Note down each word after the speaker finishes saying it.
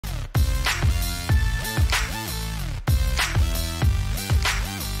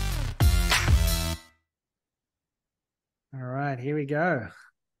right, here we go.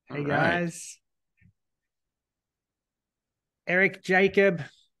 Hey, guys. Eric, Jacob,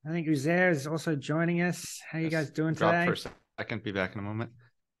 I think Uzair is also joining us. How you guys doing today? For a second, be back in a moment.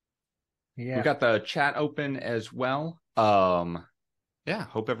 Yeah. We got the chat open as well. Yeah,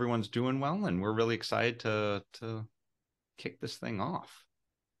 hope everyone's doing well, and we're really excited to kick this thing off.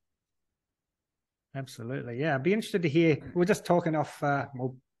 Absolutely. Yeah, I'd be interested to hear. We're just talking off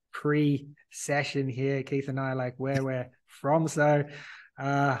pre-session here, Keith and I, like where we're from. So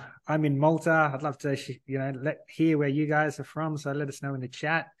I'm in Malta. I'd love to, hear where you guys are from. So let us know in the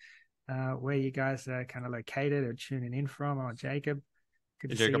chat where you guys are kind of located or tuning in from. Or Jacob,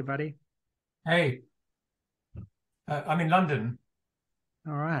 good to see you, buddy. Hey, I'm in London.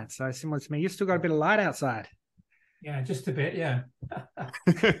 All right. So similar to me, you've still got a bit of light outside. Yeah, just a bit. Yeah.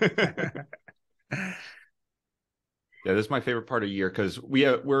 Yeah, this is my favorite part of the year because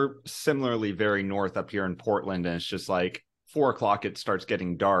we're similarly very north up here in Portland, and it's just like 4 o'clock it starts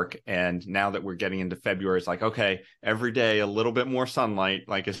getting dark, and now that we're getting into February, it's like, okay, every day a little bit more sunlight,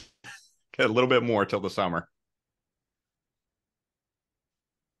 like it's a little bit more till the summer.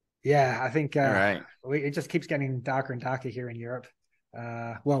 Yeah, I think all right. It just keeps getting darker and darker here in Europe.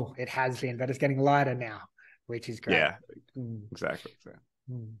 Well, it has been, but it's getting lighter now, which is great. Yeah, exactly.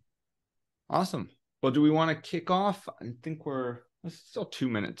 Awesome. Well, do we want to kick off? I think it's still 2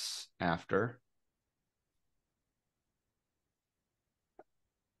 minutes after.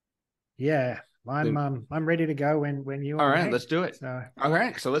 Yeah, I'm ready to go when you are. All right, let's do it. All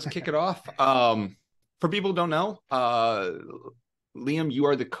right, so let's kick it off. For people who don't know, Liam, you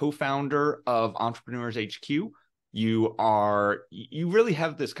are the co-founder of Entrepreneurs HQ. You really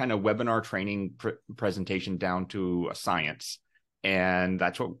have this kind of webinar training presentation down to a science, and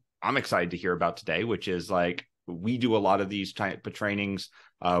that's what I'm excited to hear about today, which is like, we do a lot of these type of trainings.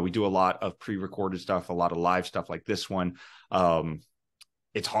 We do a lot of pre-recorded stuff, a lot of live stuff like this one.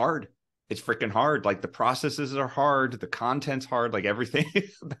 It's hard. It's freaking hard. Like the processes are hard. The content's hard. Like everything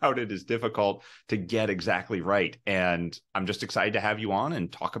about it is difficult to get exactly right. And I'm just excited to have you on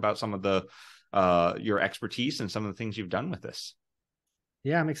and talk about some of the your expertise and some of the things you've done with this.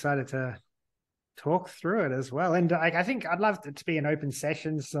 Yeah, I'm excited to talk through it as well. And I think I'd love it to be an open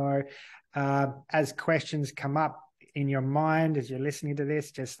session. So as questions come up in your mind as you're listening to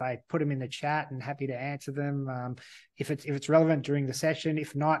this, just like put them in the chat and happy to answer them. If it's relevant during the session,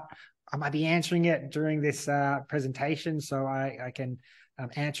 if not, I might be answering it during this presentation, so I can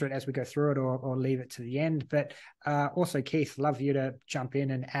answer it as we go through it or leave it to the end. But also, Keith, love you to jump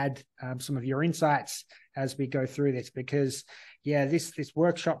in and add some of your insights as we go through this, because yeah, this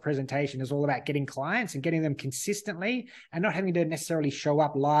workshop presentation is all about getting clients and getting them consistently and not having to necessarily show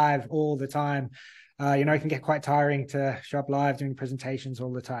up live all the time. It can get quite tiring to show up live doing presentations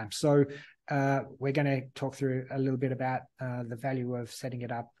all the time. So we're going to talk through a little bit about the value of setting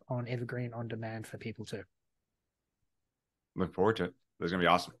it up on Evergreen on demand for people too. Look forward to it. This is going to be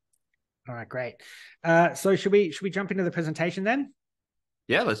awesome. All right, great. So should we jump into the presentation then?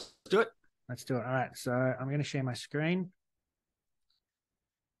 Yeah, let's do it. Let's do it. All right. So I'm going to share my screen.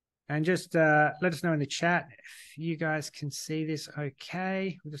 And just let us know in the chat if you guys can see this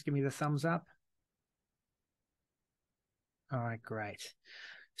okay. Just give me the thumbs up. All right, great.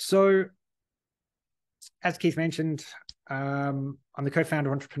 So as Keith mentioned, I'm the co-founder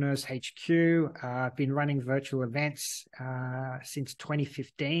of Entrepreneurs HQ. I've been running virtual events since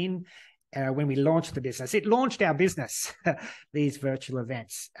 2015 when we launched the business. It launched our business, these virtual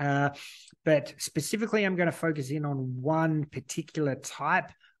events. But specifically, I'm going to focus in on one particular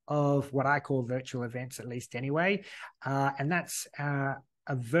type of what I call virtual events, at least anyway. And that's a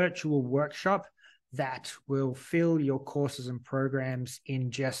virtual workshop that will fill your courses and programs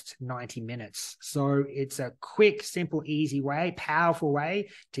in just 90 minutes. So it's a quick, simple, easy way, powerful way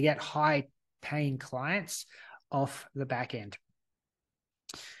to get high paying clients off the back end.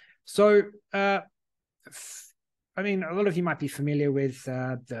 So, a lot of you might be familiar with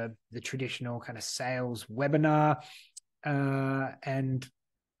the traditional kind of sales webinar. And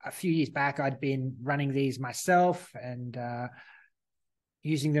a few years back, I'd been running these myself and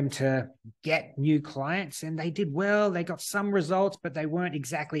using them to get new clients, and they did well. They got some results, but they weren't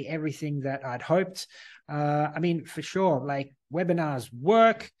exactly everything that I'd hoped. For sure, like webinars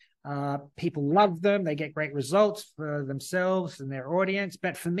work. People love them. They get great results for themselves and their audience.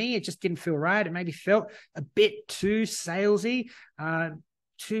 But for me, it just didn't feel right. It maybe felt a bit too salesy,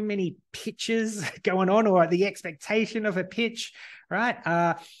 too many pitches going on, or the expectation of a pitch,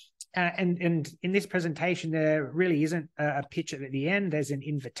 right? And in this presentation, there really isn't a pitch at the end. There's an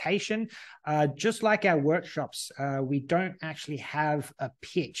invitation. Just like our workshops, we don't actually have a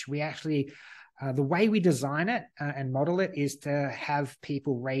pitch. We actually The way we design it and model it is to have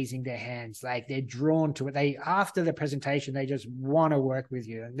people raising their hands, like they're drawn to it. After the presentation, they just want to work with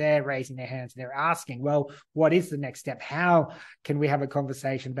you, and they're raising their hands. They're asking, well, what is the next step? How can we have a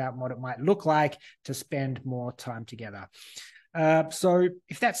conversation about what it might look like to spend more time together? So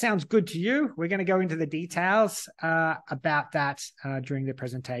if that sounds good to you, we're going to go into the details about that during the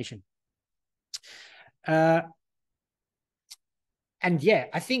presentation. And yeah,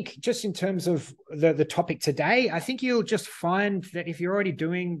 I think just in terms of the topic today, I think you'll just find that if you're already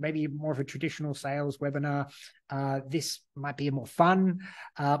doing maybe more of a traditional sales webinar, this might be a more fun,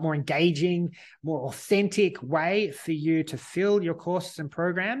 more engaging, more authentic way for you to fill your courses and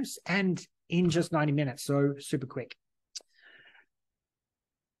programs, and in just 90 minutes, so super quick.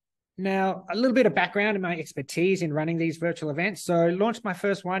 Now, a little bit of background and my expertise in running these virtual events. So I launched my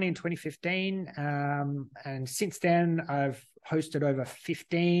first one in 2015. And since then, I've hosted over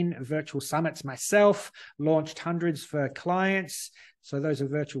 15 virtual summits myself, launched hundreds for clients. So those are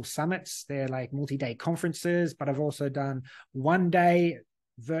virtual summits. They're like multi-day conferences, but I've also done one-day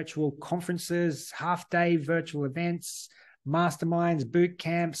virtual conferences, half-day virtual events, masterminds, boot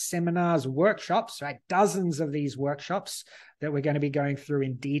camps, seminars, workshops, right? Dozens of these workshops that we're going to be going through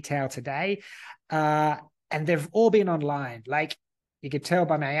in detail today. And they've all been online. Like you could tell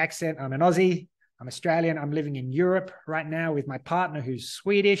by my accent, I'm an Aussie, I'm Australian, I'm living in Europe right now with my partner who's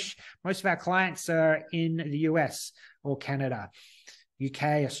Swedish. Most of our clients are in the US or Canada.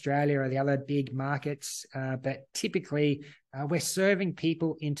 UK, Australia are the other big markets, but typically we're serving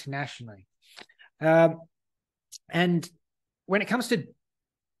people internationally. And when it comes to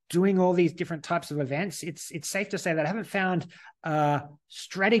doing all these different types of events, it's safe to say that I haven't found a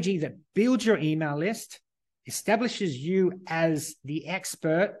strategy that builds your email list, establishes you as the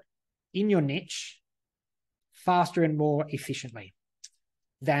expert in your niche faster and more efficiently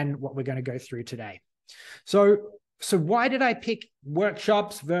than what we're going to go through today. So why did I pick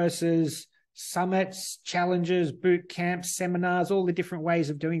workshops versus summits, challenges, boot camps, seminars, all the different ways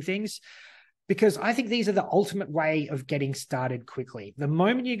of doing things? Because I think these are the ultimate way of getting started quickly. The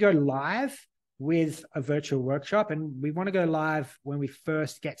moment you go live with a virtual workshop, and we want to go live when we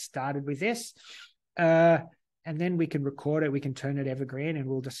first get started with this, and then we can record it, we can turn it evergreen, and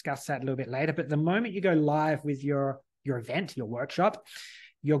we'll discuss that a little bit later. But the moment you go live with your event, your workshop,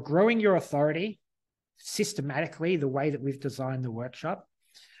 you're growing your authority systematically the way that we've designed the workshop.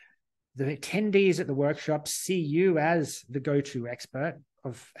 The attendees at the workshop see you as the go-to expert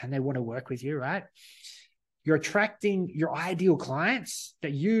and they want to work with you, right? You're attracting your ideal clients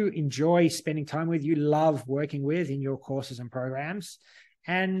that you enjoy spending time with, you love working with in your courses and programs,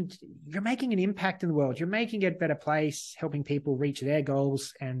 and you're making an impact in the world. You're making it a better place, helping people reach their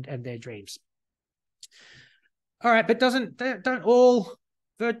goals and their dreams. All right, but don't all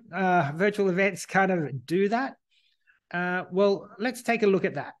virtual events kind of do that? Well, let's take a look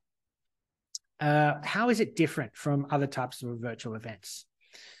at that. How is it different from other types of virtual events?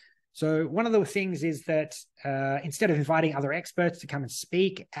 So one of the things is that instead of inviting other experts to come and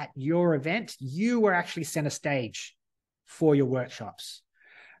speak at your event, you were actually sent a stage for your workshops.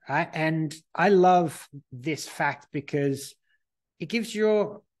 Right? And I love this fact because it gives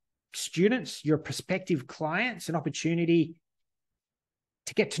your students, your prospective clients, an opportunity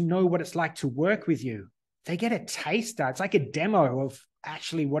to get to know what it's like to work with you. They get a taster. It's like a demo of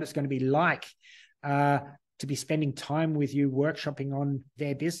actually what it's going to be like to be spending time with you workshopping on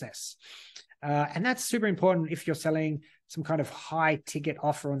their business. And that's super important if you're selling some kind of high ticket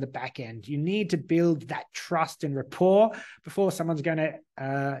offer on the back end. You need to build that trust and rapport before someone's going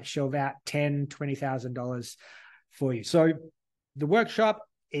to shell out $10,000, $20,000 for you. So the workshop,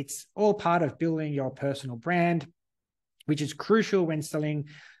 it's all part of building your personal brand, which is crucial when selling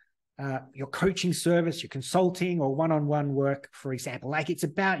your coaching service, your consulting or one-on-one work, for example. Like it's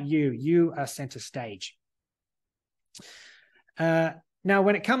about you. You are center stage. Now,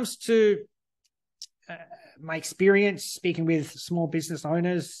 when it comes to my experience speaking with small business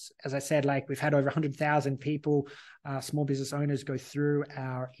owners, as I said, like we've had over 100,000 people, small business owners go through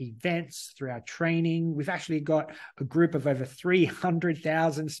our events, through our training. We've actually got a group of over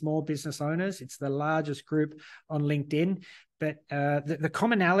 300,000 small business owners. It's the largest group on LinkedIn. But the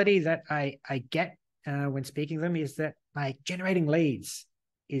commonality that I get when speaking to them is that like generating leads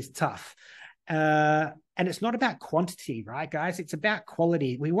is tough. And it's not about quantity, right, guys? It's about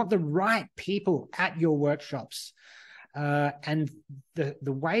quality. We want the right people at your workshops. And the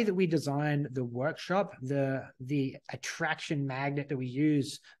way that we design the workshop, the attraction magnet that we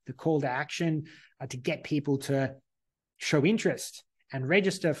use, the call to action to get people to show interest and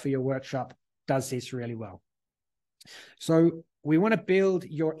register for your workshop does this really well. So we want to build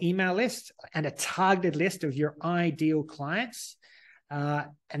your email list and a targeted list of your ideal clients, and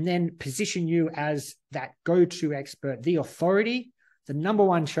then position you as that go-to expert, the authority, the number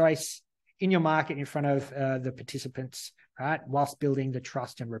one choice in your market in front of the participants, right? Whilst building the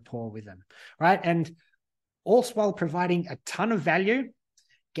trust and rapport with them, right? And also while providing a ton of value,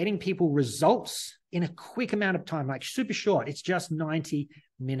 getting people results in a quick amount of time, like super short. It's just 90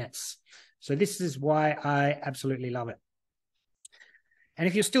 minutes. So this is why I absolutely love it. And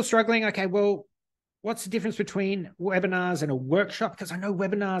if you're still struggling, okay, well, what's the difference between webinars and a workshop? Because I know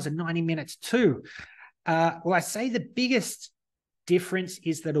webinars are 90 minutes too. Well, I say the biggest difference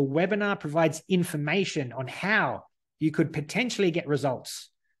is that a webinar provides information on how you could potentially get results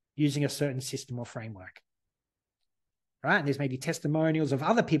using a certain system or framework. Right? And there's maybe testimonials of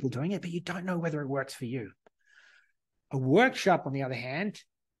other people doing it, but you don't know whether it works for you. A workshop, on the other hand,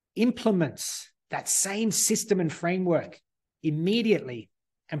 implements that same system and framework immediately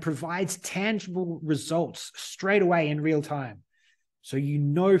and provides tangible results straight away in real time. So you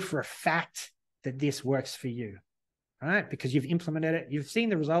know for a fact that this works for you, right? Because you've implemented it, you've seen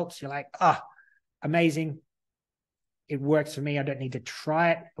the results, you're like, amazing. It works for me. I don't need to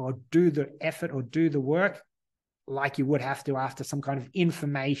try it or do the effort or do the work like you would have to after some kind of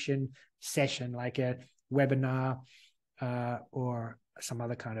information session, like a webinar or some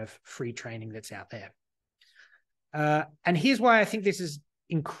other kind of free training that's out there. And here's why I think this is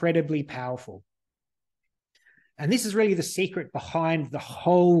incredibly powerful. And this is really the secret behind the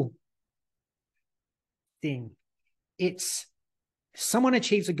whole thing. It's someone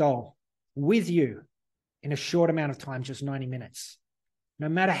achieves a goal with you in a short amount of time, just 90 minutes. No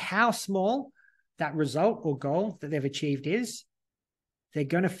matter how small that result or goal that they've achieved is, they're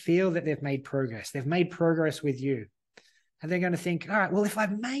going to feel that they've made progress. They've made progress with you. And they're going to think, all right, well, if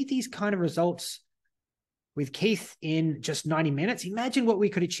I've made these kind of results with Keith in just 90 minutes, imagine what we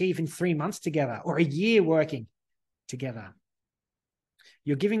could achieve in 3 months together or a year working together.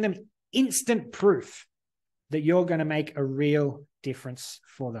 You're giving them instant proof that you're going to make a real difference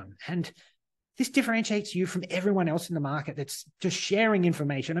for them. And this differentiates you from everyone else in the market that's just sharing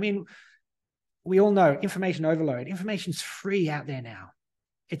information. I mean, we all know information overload. Information's free out there now.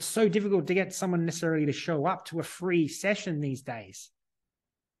 It's so difficult to get someone necessarily to show up to a free session these days.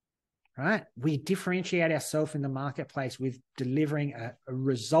 Right? We differentiate ourselves in the marketplace with delivering a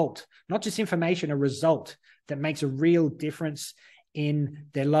result, not just information, a result that makes a real difference in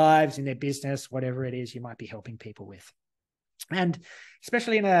their lives, in their business, whatever it is you might be helping people with. And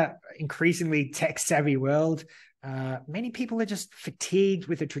especially in an increasingly tech-savvy world, many people are just fatigued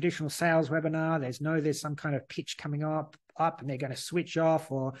with a traditional sales webinar. There's some kind of pitch coming up and they're going to switch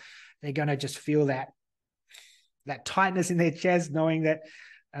off, or they're going to just feel that tightness in their chest, knowing that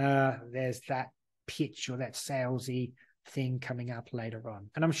there's that pitch or that salesy thing coming up later on.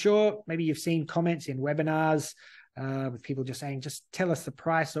 And I'm sure maybe you've seen comments in webinars with people just saying, just tell us the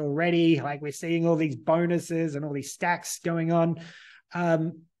price already. Like, we're seeing all these bonuses and all these stacks going on.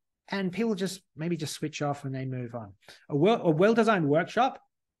 And people just maybe just switch off and they move on. A well-designed workshop,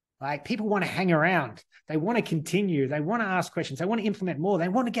 like, people want to hang around. They want to continue. They want to ask questions. They want to implement more. They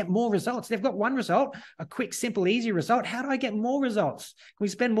want to get more results. They've got one result, a quick, simple, easy result. How do I get more results? Can we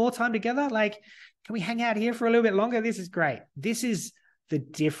spend more time together? Like, can we hang out here for a little bit longer? This is great. This is the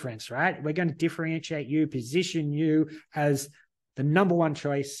difference, right? We're going to differentiate you, position you as the number one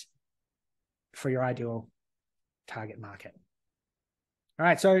choice for your ideal target market. All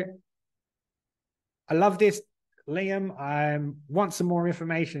right, so I love this. Liam, I want some more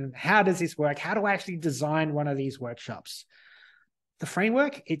information. How does this work? How do I actually design one of these workshops? The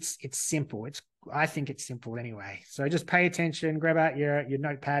framework, it's simple. I think it's simple anyway. So just pay attention, grab out your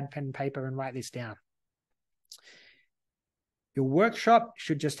notepad, pen and paper, and write this down. Your workshop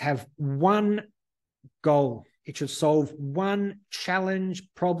should just have one goal. It should solve one challenge,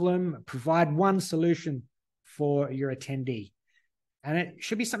 problem, provide one solution for your attendee. And it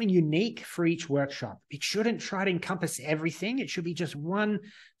should be something unique for each workshop. It shouldn't try to encompass everything. It should be just one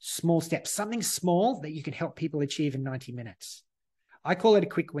small step, something small that you can help people achieve in 90 minutes. I call it a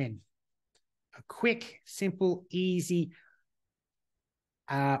quick win. A quick, simple, easy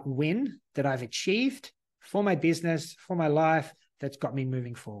win that I've achieved for my business, for my life, that's got me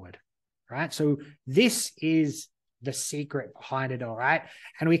moving forward, right? So this is the secret behind it all, right?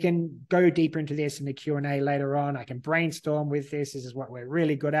 And we can go deeper into this in the Q&A later on. I can brainstorm with this. This is what we're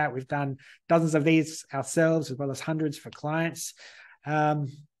really good at. We've done dozens of these ourselves, as well as hundreds for clients. I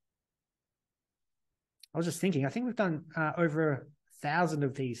was just thinking, I think we've done over 1,000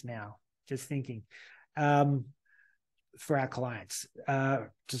 of these now, just thinking, for our clients,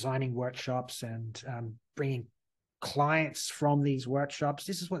 designing workshops and bringing clients from these workshops.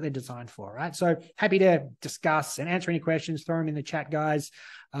 This is what they're designed for, right? So happy to discuss and answer any questions. Throw them in the chat, guys.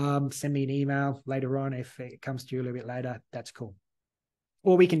 Send me an email later on if it comes to you a little bit later. That's cool.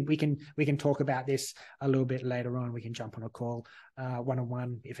 Or we can talk about this a little bit later on. We can jump on a call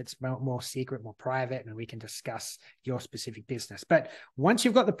one-on-one if it's more secret, more private, and we can discuss your specific business. But once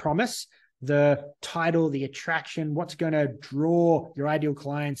you've got the promise, the title, the attraction, what's going to draw your ideal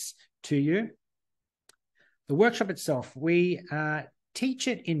clients to you, the workshop itself, we teach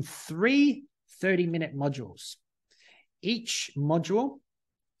it in 3 30-minute modules. Each module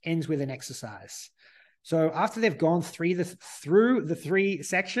ends with an exercise. So after they've gone through the 3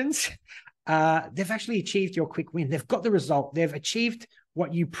 sections, they've actually achieved your quick win. They've got the result. They've achieved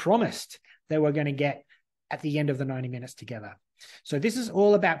what you promised they were going to get at the end of the 90 minutes together. So this is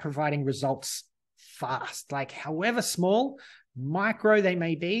all about providing results fast, like however small, micro they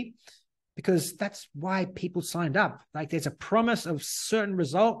may be, because that's why people signed up. Like there's a promise of certain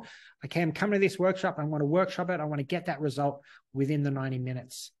result. Okay, I'm coming to this workshop. I want to workshop it. I want to get that result within the 90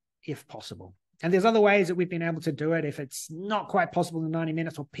 minutes, if possible. And there's other ways that we've been able to do it if it's not quite possible in 90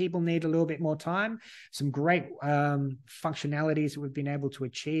 minutes or people need a little bit more time. Some great functionalities that we've been able to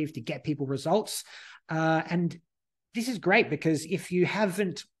achieve to get people results. And this is great because if you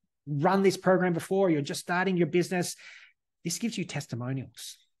haven't run this program before, you're just starting your business, this gives you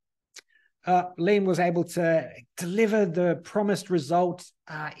testimonials. Liam was able to deliver the promised result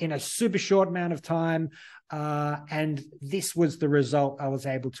in a super short amount of time. And this was the result I was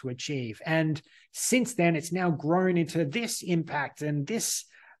able to achieve. And since then, it's now grown into this impact and this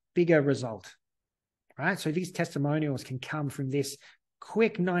bigger result, right? So these testimonials can come from this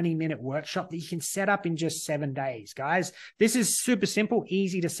quick 90-minute workshop that you can set up in just 7 days, guys. This is super simple,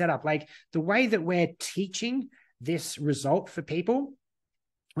 easy to set up. Like the way that we're teaching this result for people,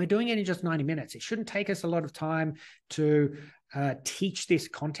 we're doing it in just 90 minutes. It shouldn't take us a lot of time to teach this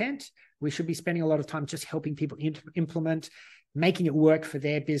content. We should be spending a lot of time just helping people implement, making it work for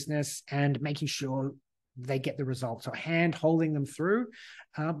their business and making sure they get the results. So hand holding them through.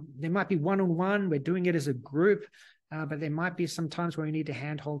 There might be one-on-one. We're doing it as a group, but there might be some times where we need to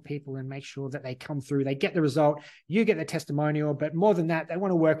hand hold people and make sure that they come through. They get the result. You get the testimonial, but more than that, they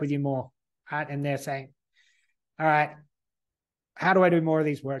want to work with you more, right? And they're saying, all right, how do I do more of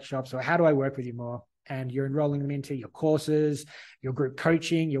these workshops, or how do I work with you more? And you're enrolling them into your courses, your group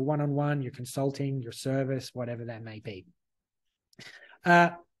coaching, your one-on-one, your consulting, your service, whatever that may be.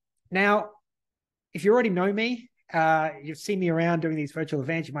 Now, if you already know me, you've seen me around doing these virtual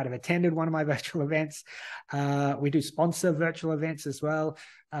events. You might have attended one of my virtual events. We do sponsor virtual events as well.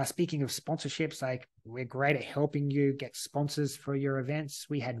 Speaking of sponsorships, like we're great at helping you get sponsors for your events.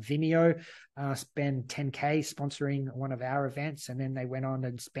 We had Vimeo spend 10K sponsoring one of our events, and then they went on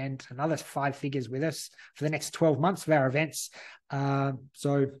and spent another 5 figures with us for the next 12 months of our events.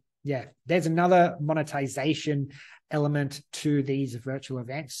 So yeah, there's another monetization element to these virtual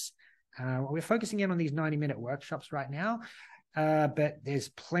events. We're focusing in on these 90-minute workshops right now, but there's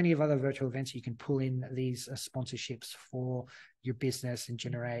plenty of other virtual events you can pull in these sponsorships for your business and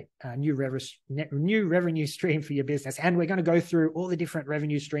generate a new revenue stream for your business. And we're going to go through all the different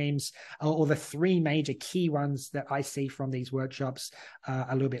revenue streams, or the 3 major key ones that I see from these workshops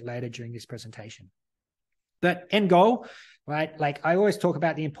a little bit later during this presentation. But end goal, right? Like I always talk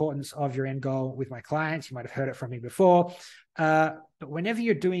about the importance of your end goal with my clients. You might have heard it from me before. But whenever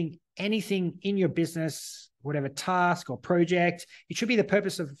you're doing anything in your business, whatever task or project, it should be the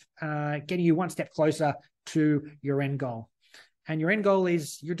purpose of getting you one step closer to your end goal. And your end goal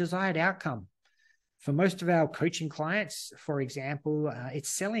is your desired outcome. For most of our coaching clients, for example, it's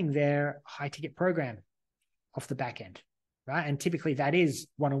selling their high-ticket program off the back end, right? And typically that is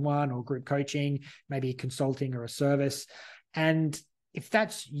one-on-one or group coaching, maybe consulting or a service. And if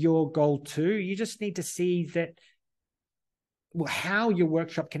that's your goal too, you just need to see that how your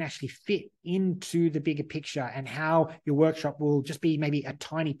workshop can actually fit into the bigger picture, and how your workshop will just be maybe a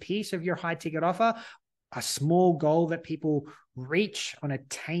tiny piece of your high ticket offer, a small goal that people reach on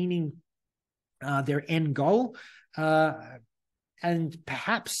attaining their end goal. And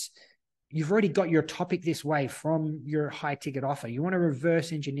perhaps you've already got your topic this way from your high ticket offer. You want to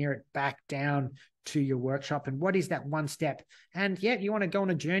reverse engineer it back down to your workshop. And what is that one step? And yeah, you want to go on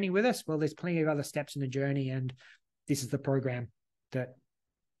a journey with us? Well, there's plenty of other steps in the journey, and this is the program that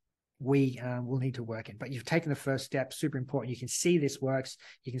we will need to work in. But you've taken the first step, super important. You can see this works.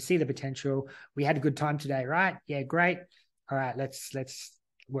 You can see the potential. We had a good time today, right? Yeah, great. All right, let's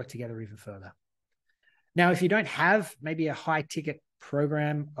work together even further. Now, if you don't have maybe a high ticket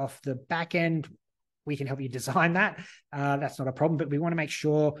program off the back end, we can help you design that. That's not a problem, but we want to make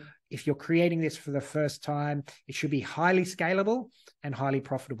sure if you're creating this for the first time, it should be highly scalable and highly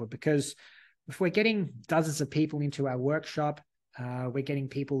profitable, because if we're getting dozens of people into our workshop, we're getting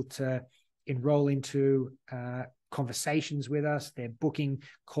people to enroll into conversations with us, they're booking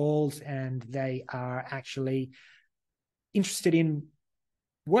calls, and they are actually interested in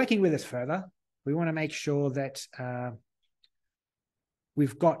working with us further. We want to make sure that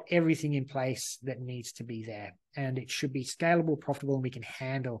we've got everything in place that needs to be there, and it should be scalable, profitable, and we can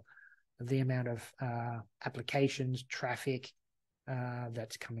handle the amount of applications, traffic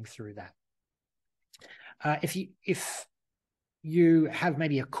that's coming through that. If you have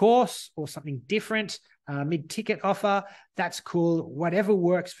maybe a course or something different, mid-ticket offer, that's cool. Whatever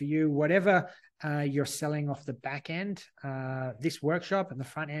works for you, whatever you're selling off the back end, this workshop and the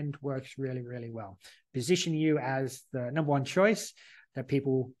front end works really, really well. Position you as the number one choice that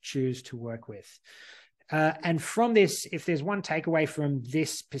people choose to work with. And from this, if there's one takeaway from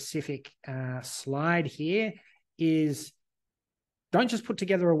this specific slide here, is don't just put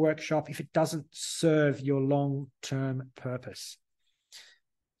together a workshop if it doesn't serve your long-term purpose.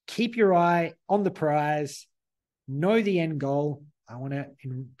 Keep your eye on the prize, know the end goal. I want to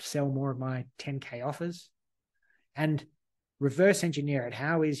sell more of my 10K offers, and reverse engineer it.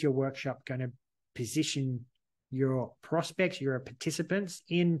 How is your workshop going to position your prospects, your participants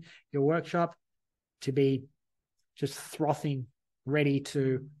in your workshop to be just frothing, ready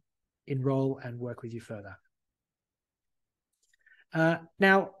to enroll and work with you further?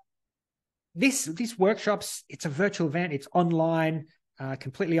 Now, this workshops, it's a virtual event. It's online,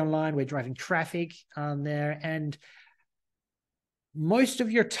 completely online. We're driving traffic there, and most of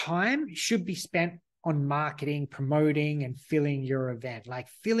your time should be spent on marketing, promoting, and filling your event. Like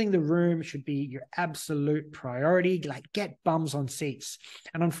filling the room should be your absolute priority. Like get bums on seats.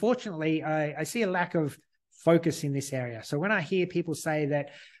 And unfortunately, I see a lack of focus in this area. So when I hear people say that,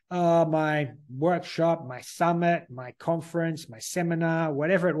 my workshop, my summit, my conference, my seminar,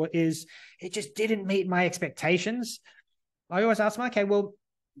 whatever it is, it just didn't meet my expectations, I always ask them, okay, well,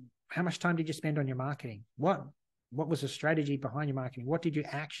 how much time did you spend on your marketing? What was the strategy behind your marketing? What did you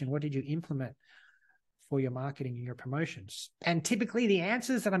action? What did you implement for your marketing and your promotions? And typically the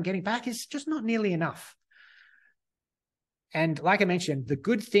answers that I'm getting back is just not nearly enough. And like I mentioned, the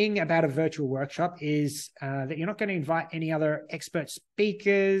good thing about a virtual workshop is that you're not going to invite any other expert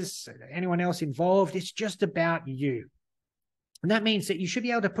speakers, anyone else involved. It's just about you. And that means that you should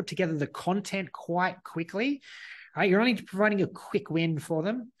be able to put together the content quite quickly. Right? You're only providing a quick win for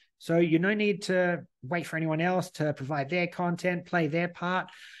them. So you no need to wait for anyone else to provide their content, play their part.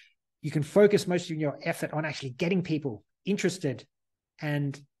 You can focus most of your effort on actually getting people interested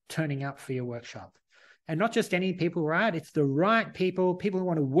and turning up for your workshop. And not just any people, right? It's the right people who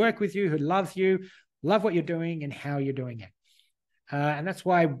want to work with you, who love you, love what you're doing and how you're doing it. And that's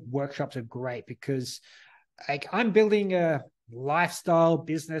why workshops are great, because I'm building a lifestyle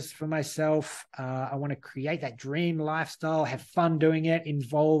business for myself. I want to create that dream lifestyle, have fun doing it,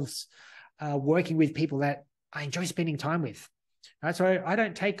 involves working with people that I enjoy spending time with. Right? So I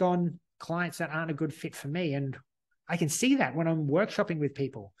don't take on clients that aren't a good fit for me. And I can see that when I'm workshopping with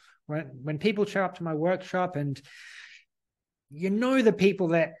people. When people show up to my workshop, and you know the people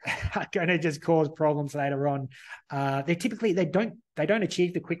that are going to just cause problems later on, they don't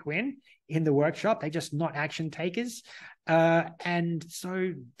achieve the quick win in the workshop. They're just not action takers, and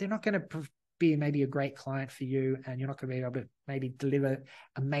so they're not going to be maybe a great client for you, and you're not going to be able to maybe deliver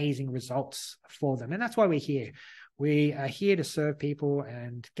amazing results for them. And that's why we're here. We are here to serve people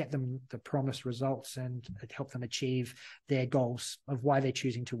and get them the promised results and help them achieve their goals of why they're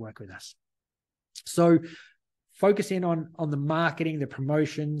choosing to work with us. So focus in on the marketing, the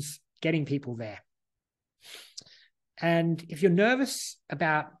promotions, getting people there. And if you're nervous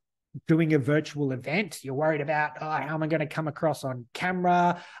about doing a virtual event, you're worried about, how am I going to come across on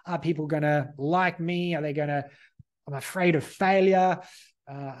camera? Are people going to like me? I'm afraid of failure.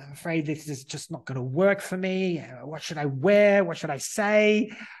 I'm afraid this is just not going to work for me. What should I wear? What should I say?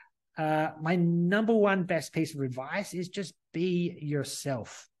 My number one best piece of advice is just be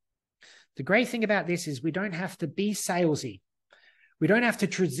yourself. The great thing about this is we don't have to be salesy. We don't have to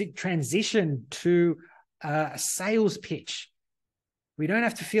transition to a sales pitch. We don't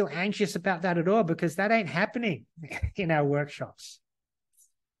have to feel anxious about that at all, because that ain't happening in our workshops.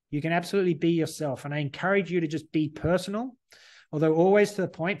 You can absolutely be yourself. And I encourage you to just be personal, although always to the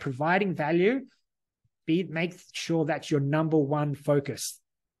point, providing value. Make sure that's your number one focus.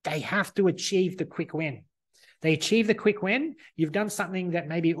 They have to achieve the quick win. They achieve the quick win. You've done something that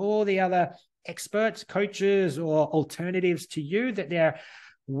maybe all the other experts, coaches, or alternatives to you that they're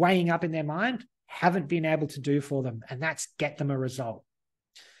weighing up in their mind haven't been able to do for them. And that's get them a result.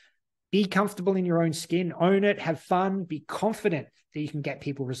 Be comfortable in your own skin, own it, have fun, be confident that you can get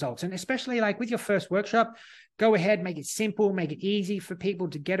people results. And especially like with your first workshop, go ahead, make it simple, make it easy for people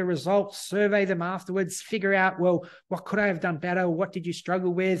to get a result, survey them afterwards, figure out, well, what could I have done better? What did you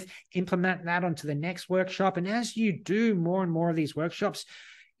struggle with? Implement that onto the next workshop. And as you do more and more of these workshops,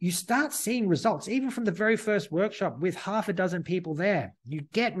 you start seeing results, even from the very first workshop with half a dozen people there. You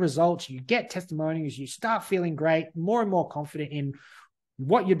get results, you get testimonials, you start feeling great, more and more confident in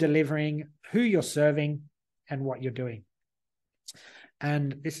what you're delivering, who you're serving, and what you're doing.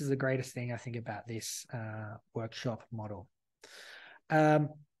 And this is the greatest thing I think about this workshop model. Now,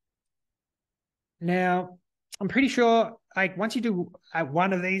 I'm pretty sure like once you do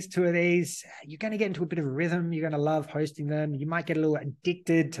one of these, two of these, you're going to get into a bit of a rhythm. You're going to love hosting them. You might get a little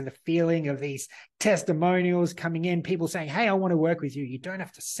addicted to the feeling of these testimonials coming in, people saying, hey, I want to work with you. You don't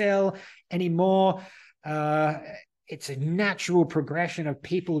have to sell anymore. It's a natural progression of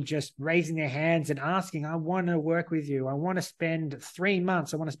people just raising their hands and asking, I want to work with you. I want to spend 3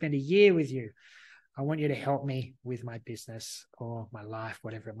 months. I want to spend a year with you. I want you to help me with my business or my life,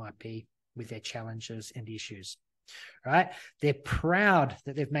 whatever it might be, with their challenges and issues, right? They're proud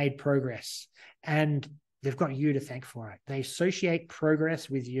that they've made progress and they've got you to thank for it. They associate progress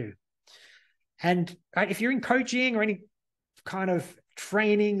with you. And right, if you're in coaching or any kind of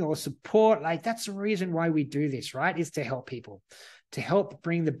training or support, like that's the reason why we do this, right? Is to help people, to help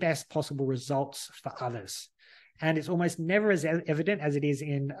bring the best possible results for others. And it's almost never as evident as it is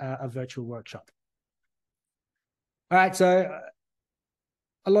in a virtual workshop. All right, so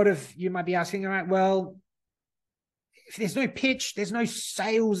a lot of you might be asking, all right, well, if there's no pitch, there's no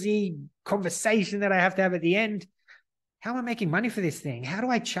salesy conversation that I have to have at the end, how am I making money for this thing? How do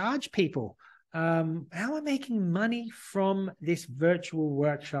I charge people? How am I making money from this virtual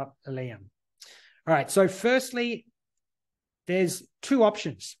workshop, Liam? All right, so firstly, there's 2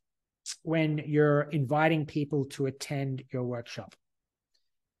 options when you're inviting people to attend your workshop.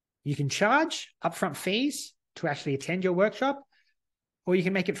 You can charge upfront fees to actually attend your workshop, or you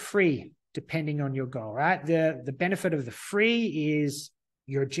can make it free, depending on your goal, right? The benefit of the free is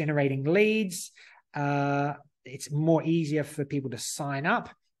you're generating leads. It's more easier for people to sign up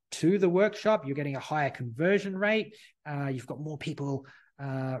to the workshop. You're getting a higher conversion rate. You've got more people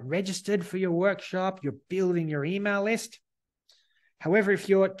registered for your workshop. You're building your email list. However, if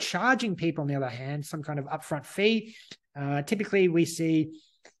you're charging people, on the other hand, some kind of upfront fee, typically we see,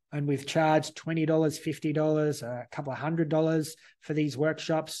 and we've charged $20, $50, a couple of $100 for these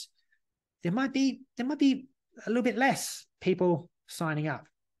workshops, there might be a little bit less people signing up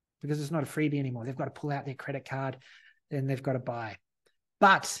because it's not a freebie anymore. They've got to pull out their credit card, then they've got to buy.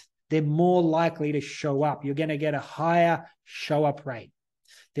 But they're more likely to show up. You're going to get a higher show-up rate.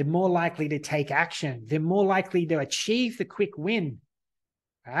 They're more likely to take action. They're more likely to achieve the quick win,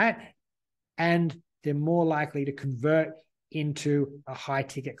 right? And they're more likely to convert into a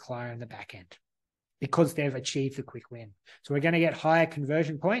high-ticket client in the back end because they've achieved the quick win. So we're going to get higher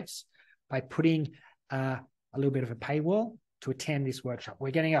conversion points by putting a little bit of a paywall to attend this workshop.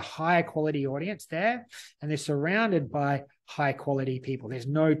 We're getting a higher quality audience there, and they're surrounded by high quality people. There's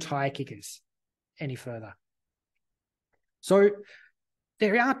no tire kickers any further. So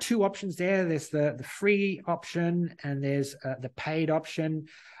there are 2 options there. There's the free option and there's the paid option.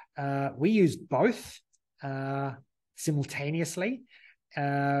 We use both simultaneously,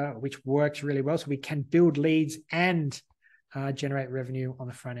 which works really well. So we can build leads and generate revenue on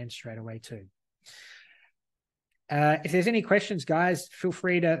the front end straight away too. If there's any questions, guys, feel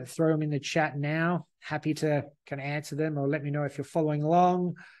free to throw them in the chat now. Happy to kind of answer them, or let me know if you're following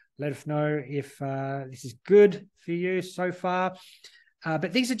along. Let us know if this is good for you so far.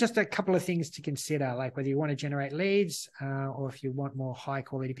 But these are just a couple of things to consider, like whether you want to generate leads or if you want more high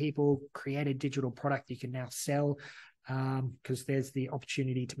quality people, create a digital product you can now sell, because there's the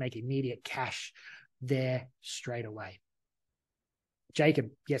opportunity to make immediate cash there straight away. Jacob,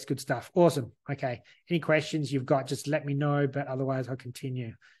 yes, good stuff. Awesome. Okay. Any questions you've got, just let me know, but otherwise I'll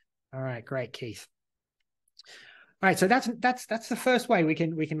continue. All right, great, Keith. All right, so that's the first way we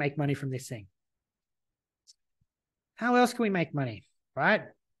can make money from this thing. How else can we make money, right?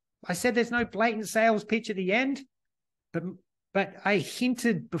 I said there's no blatant sales pitch at the end, but I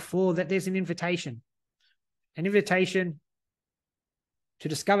hinted before that there's an invitation to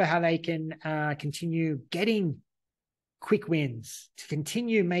discover how they can continue getting quick wins, to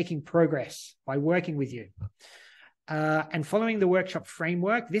continue making progress by working with you. And following the workshop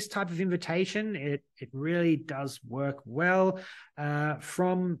framework, this type of invitation, it really does work well.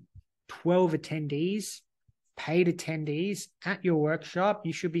 From 12 attendees paid attendees at your workshop.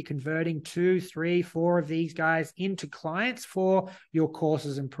 You should be converting 2, 3, 4 of these guys into clients for your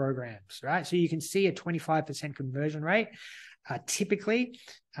courses and programs, right? So you can see a 25% conversion rate typically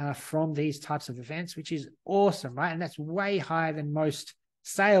from these types of events, which is awesome, right? And that's way higher than most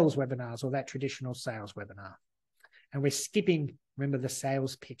sales webinars or that traditional sales webinar. And we're skipping, remember, the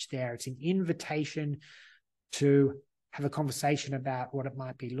sales pitch there. It's an invitation to have a conversation about what it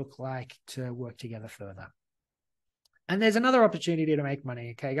might look like to work together further. And there's another opportunity to make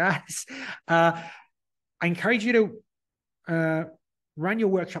money, okay, guys? I encourage you to run your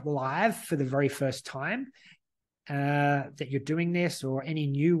workshop live for the very first time that you're doing this, or any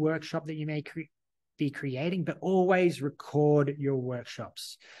new workshop that you may be creating, but always record your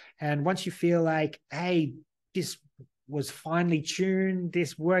workshops. And once you feel like, hey, this was finely tuned,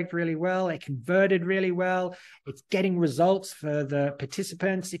 this worked really well, it converted really well, it's getting results for the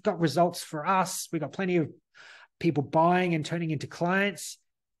participants, it got results for us, we got plenty of people buying and turning into clients,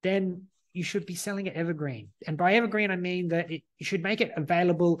 then you should be selling it evergreen. And by evergreen, I mean that you should make it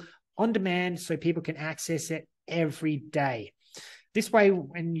available on demand so people can access it every day. This way,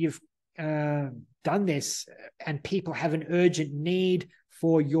 when you've done this and people have an urgent need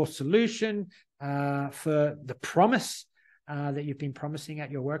for your solution, for the promise that you've been promising at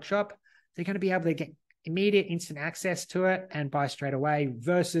your workshop, they're going to be able to get immediate instant access to it and buy straight away,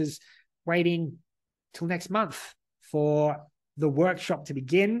 versus waiting till next month for the workshop to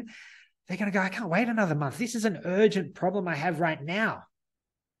begin. They're going to go, I can't wait another month. This is an urgent problem I have right now.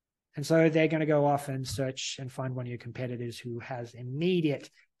 And so they're going to go off and search and find one of your competitors who has immediate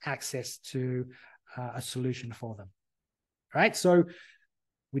access to a solution for them. All right. So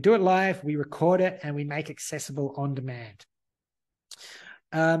we do it live, we record it, and we make accessible on demand.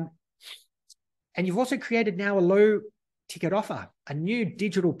 And you've also created now a low ticket offer, a new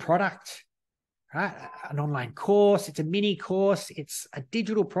digital product, right? An online course. It's a mini course. It's a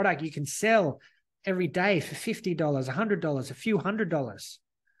digital product you can sell every day for $50, $100, a few $100s.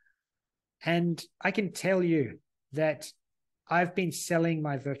 And I can tell you that I've been selling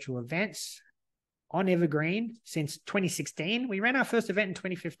my virtual events on Evergreen since 2016. We ran our first event in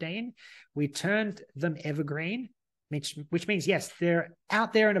 2015. We turned them evergreen, which means, yes, they're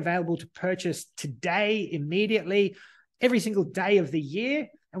out there and available to purchase today, immediately, every single day of the year.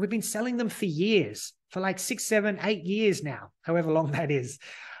 And we've been selling them for years, for like 6, 7, 8 years now, however long that is.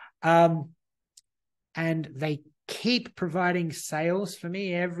 And they keep providing sales for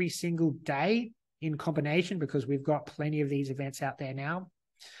me every single day in combination, because we've got plenty of these events out there now.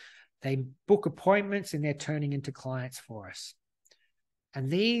 They book appointments and they're turning into clients for us.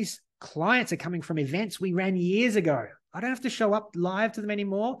 And these clients are coming from events we ran years ago. I don't have to show up live to them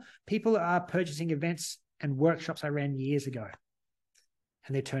anymore. People are purchasing events and workshops I ran years ago,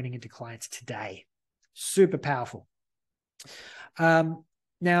 and they're turning into clients today. Super powerful.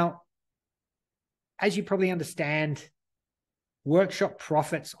 Now, as you probably understand, workshop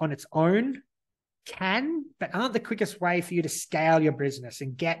profits on its own can, but aren't the quickest way for you to scale your business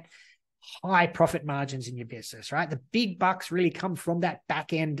and get high profit margins in your business, right? The big bucks really come from that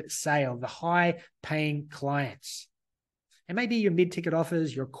back-end sale, the high-paying clients. It may be your mid-ticket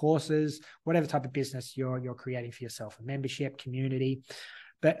offers, your courses, whatever type of business you're creating for yourself, a membership, community.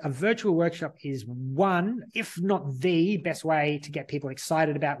 But a virtual workshop is one, if not the best way to get people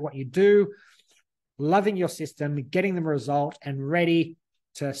excited about what you do, loving your system, getting them a result, and ready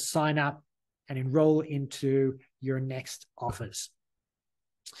to sign up and enroll into your next offers.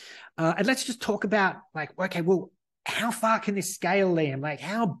 And let's just talk about, like, okay, well, how far can this scale, Liam? Like,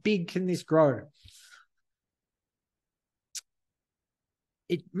 how big can this grow?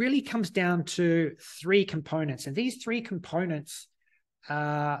 It really comes down to 3 components. And these 3 components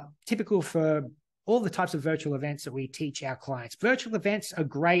are typical for all the types of virtual events that we teach our clients. Virtual events are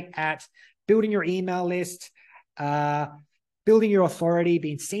great at building your email list, building your authority,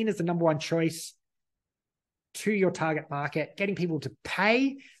 being seen as the #1 choice to your target market, getting people to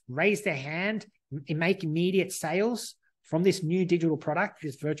pay, raise their hand, and make immediate sales from this new digital product,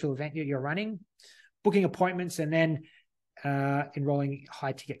 this virtual event that you're running, booking appointments, and then enrolling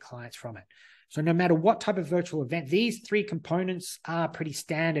high-ticket clients from it. So no matter what type of virtual event, these 3 components are pretty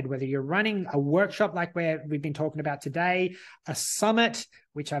standard, whether you're running a workshop like we've been talking about today, a summit,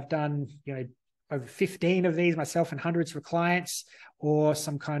 which I've done, over 15 of these myself and hundreds for clients, or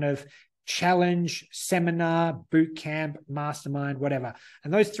some kind of challenge, seminar, boot camp, mastermind, whatever.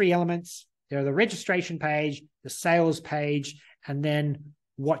 And those 3 elements, they're the registration page, the sales page, and then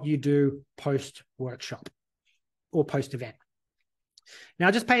what you do post-workshop or post-event.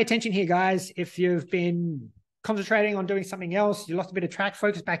 Now, just pay attention here, guys. If you've been concentrating on doing something else, you lost a bit of track,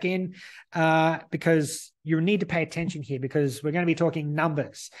 focus back in, because you need to pay attention here, because we're going to be talking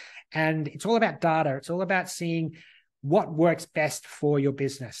numbers, and it's all about data. It's all about seeing what works best for your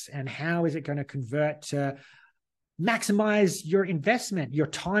business and how is it going to convert to maximize your investment, your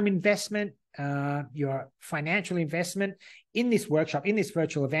time investment, your financial investment in this workshop, in this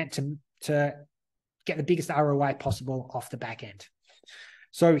virtual event, to get the biggest ROI possible off the back end.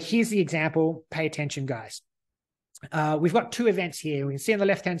 So here's the example. Pay attention, guys. We've got two events here. We can see on the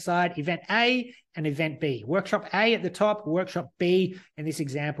left-hand side, event A and event B. Workshop A at the top, workshop B in this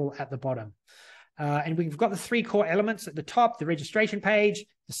example at the bottom. And we've got the three core elements at the top: the registration page,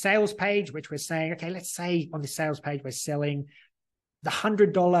 the sales page, which we're saying, okay, let's say on the sales page, we're selling the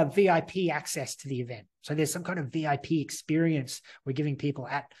 $100 VIP access to the event. So there's some kind of VIP experience we're giving people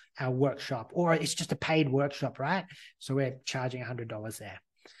at our workshop, or it's just a paid workshop, right? So we're charging $100 there.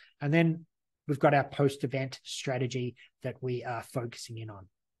 And then we've got our post-event strategy that we are focusing in on.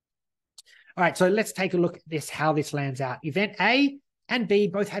 All right, so let's take a look at this, how this lands out. Event A and B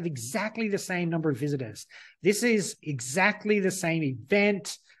both have exactly the same number of visitors. This is exactly the same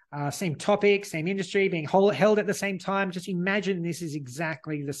event, same topic, same industry, being held at the same time. Just imagine this is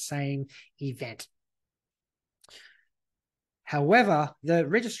exactly the same event. However, the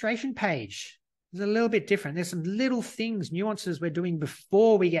registration page is a little bit different. There's some little things, nuances we're doing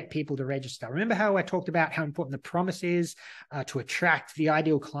before we get people to register. Remember how I talked about how important the promise is to attract the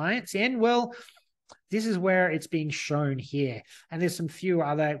ideal clients in? Well, this is where it's being shown here. And there's some few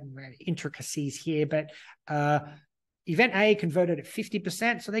other intricacies here, but event A converted at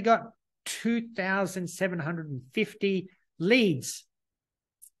 50%. So they got 2,750 leads.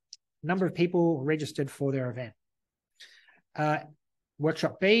 Number of people registered for their event.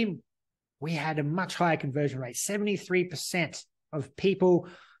 Workshop B, we had a much higher conversion rate. 73% of people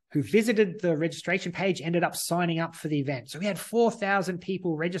who visited the registration page ended up signing up for the event. So we had 4,000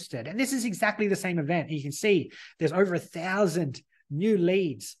 people registered. And this is exactly the same event. And you can see there's over 1,000 new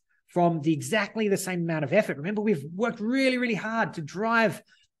leads from exactly the same amount of effort. Remember, we've worked really, really hard to drive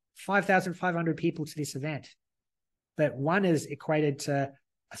 5,500 people to this event. But one is equated to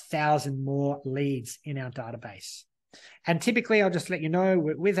 1,000 more leads in our database. And typically, I'll just let you know,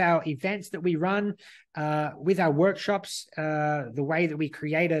 with our events that we run, with our workshops, the way that we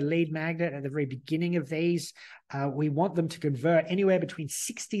create a lead magnet at the very beginning of these, we want them to convert anywhere between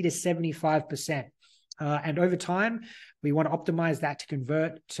 60 to 75%. And over time, we want to optimize that to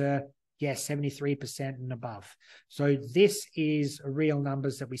convert to, 73% and above. So this is real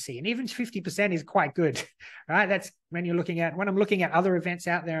numbers that we see. And even 50% is quite good, right? That's when I'm looking at other events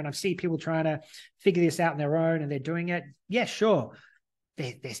out there and I see people trying to figure this out on their own and they're doing it. Yeah, sure.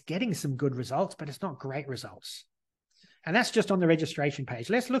 They're getting some good results, but it's not great results. And that's just on the registration page.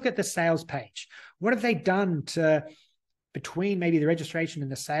 Let's look at the sales page. What have they done between maybe the registration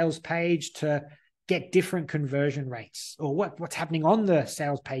and the sales page to get different conversion rates, or what's happening on the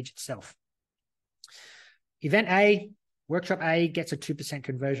sales page itself? Event A, workshop A gets a 2%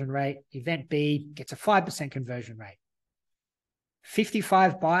 conversion rate. Event B gets a 5% conversion rate.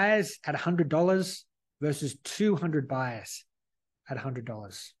 55 buyers at $100 versus 200 buyers at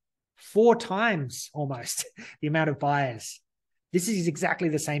 $100. 4 times almost the amount of buyers. This is exactly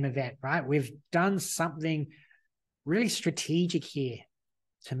the same event, right? We've done something really strategic here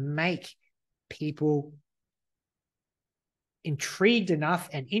to make people intrigued enough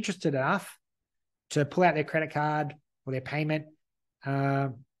and interested enough to pull out their credit card or their payment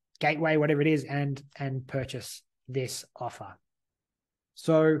gateway, whatever it is, and purchase this offer.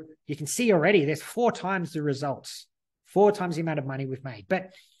 So you can see already there's 4 times the results, 4 times the amount of money we've made.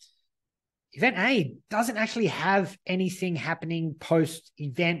 But event A doesn't actually have anything happening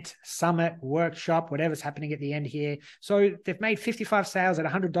post-event, summit, workshop, whatever's happening at the end here. So they've made 55 sales at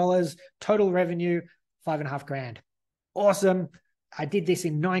 $100, total revenue, $5,500. Awesome. I did this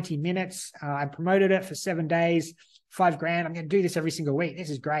in 90 minutes. I promoted it for 7 days, $5,000. I'm going to do this every single week. This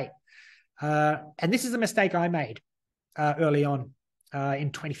is great. And this is a mistake I made early on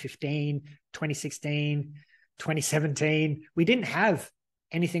in 2015, 2016, 2017. We didn't have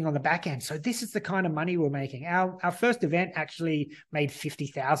anything on the back end. So this is the kind of money we're making. Our first event actually made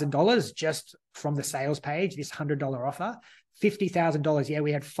 $50,000 just from the sales page, this $100 offer. $50,000. Yeah,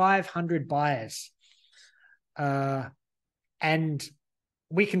 we had 500 buyers. And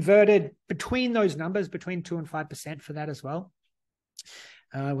we converted between those numbers, between 2 and 5% for that as well.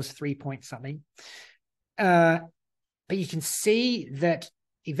 It was 3 point something. But you can see that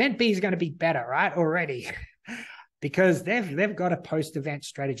event B is going to be better, right? Already. Because they've got a post-event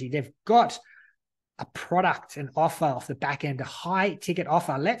strategy. They've got a product, an offer off the back end, a high ticket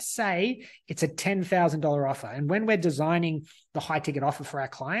offer. Let's say it's a $10,000 offer. And when we're designing the high ticket offer for our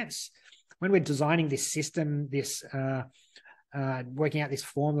clients, when we're designing this system, working out this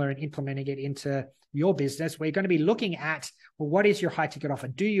formula and implementing it into your business, we're going to be looking at, well, what is your high ticket offer?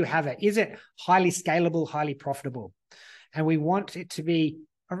 Do you have it? Is it highly scalable, highly profitable? And we want it to be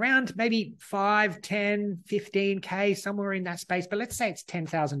around maybe 5, 10, 15K, somewhere in that space. But let's say it's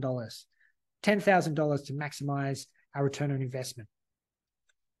 $10,000. $10,000 to maximize our return on investment.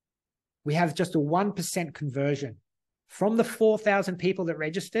 We have just a 1% conversion. From the 4,000 people that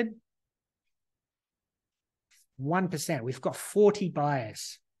registered, 1%. We've got 40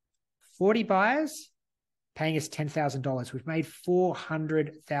 buyers. 40 buyers paying us $10,000. We've made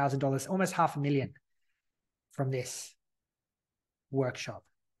 $400,000, almost $500,000 from this workshop,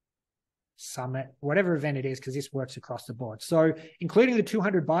 summit, whatever event it is, because this works across the board. So including the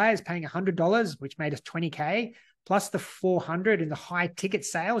 200 buyers paying $100, which made us 20K, plus the 400 in the high ticket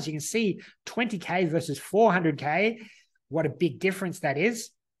sales, you can see 20K versus 400K. What a big difference that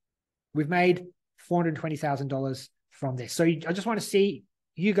is. We've made $420,000 from this. So I just want to see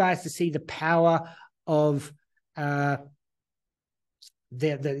you guys to see the power of the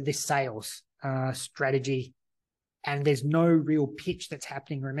sales strategy. And there's no real pitch that's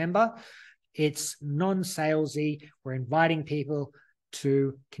happening. Remember, it's non-salesy. We're inviting people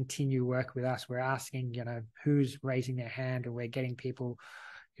to continue work with us. We're asking, who's raising their hand, and we're getting people,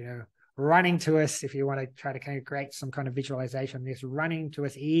 running to us. If you want to try to kind of create some kind of visualization on this, running to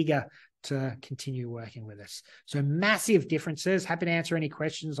us, eager to continue working with us. So massive differences. Happy to answer any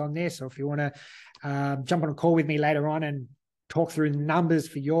questions on this, or if you want to jump on a call with me later on and talk through numbers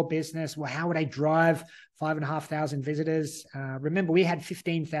for your business. Well, how would I drive 5,500 visitors? Remember, we had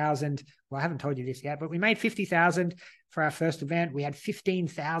 15,000. Well, I haven't told you this yet, but we made 50,000 for our first event. We had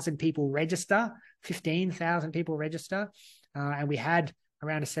 15,000 people register, 15,000 people register. And we had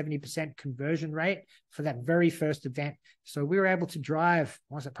around a 70% conversion rate for that very first event. So we were able to drive,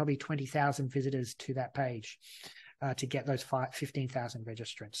 probably 20,000 visitors to that page to get those 15,000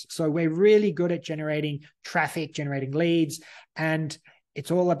 registrants. So we're really good at generating traffic, generating leads, and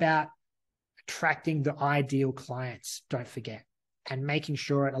it's all about attracting the ideal clients, don't forget, and making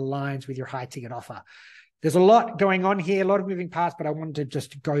sure it aligns with your high ticket offer. There's a lot going on here, a lot of moving parts, but I wanted to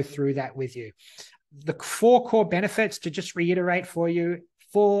just go through that with you. The 4 core benefits, to just reiterate for you,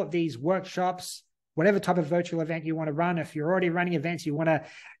 for these workshops, whatever type of virtual event you want to run. If you're already running events, you want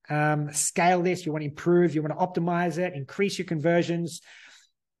to scale this, you want to improve, you want to optimize it, increase your conversions,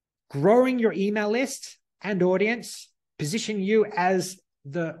 growing your email list and audience, position you as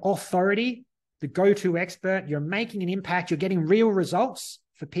the authority, the go-to expert. You're making an impact. You're getting real results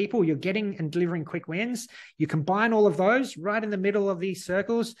for people. You're getting and delivering quick wins. You combine all of those right in the middle of these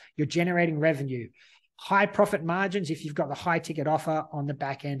circles, you're generating revenue. High profit margins if you've got the high ticket offer on the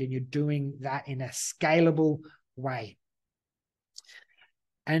back end and you're doing that in a scalable way.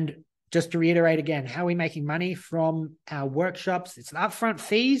 And just to reiterate again, how are we making money from our workshops? It's the upfront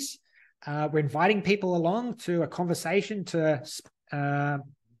fees. We're inviting people along to a conversation to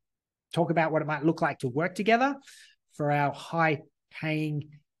talk about what it might look like to work together for our high-paying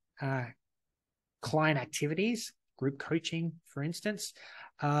client activities, group coaching, for instance.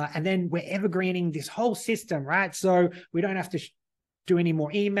 And then we're evergreening this whole system, right? So we don't have to do any more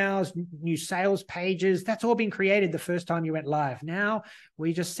emails, new sales pages. That's all been created the first time you went live. Now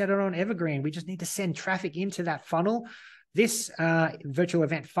we just set it on evergreen. We just need to send traffic into that funnel. This virtual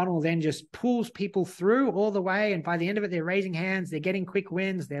event funnel then just pulls people through all the way. And by the end of it, they're raising hands, they're getting quick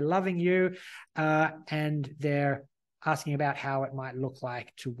wins, they're loving you, and they're asking about how it might look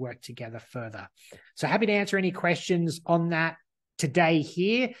like to work together further. So happy to answer any questions on that today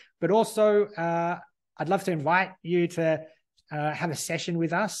here, but also I'd love to invite you to have a session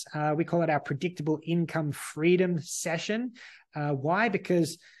with us. We call it our Predictable Income Freedom session. Why?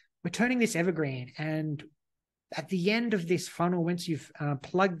 Because we're turning this evergreen, and at the end of this funnel, once you've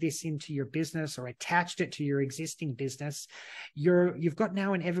plugged this into your business or attached it to your existing business, you've got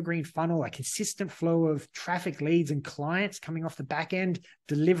now an evergreen funnel, a consistent flow of traffic, leads, and clients coming off the back end,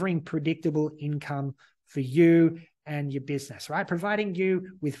 delivering predictable income for you and your business, right? Providing you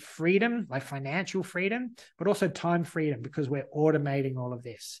with freedom, like financial freedom, but also time freedom, because we're automating all of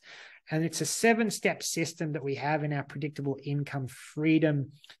this. And it's a 7-step system that we have in our Predictable Income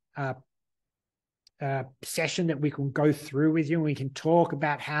Freedom session that we can go through with you, and we can talk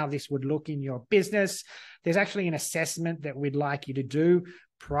about how this would look in your business. There's actually an assessment that we'd like you to do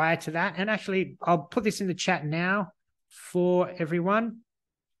prior to that. And actually, I'll put this in the chat now for everyone.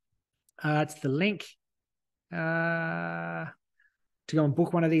 It's the link to go and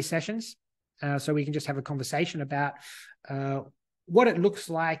book one of these sessions. so we can just have a conversation about what it looks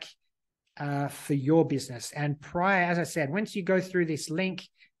like for your business. And prior, as I said, once you go through this link,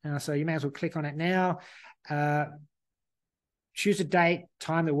 so you may as well click on it now, choose a date,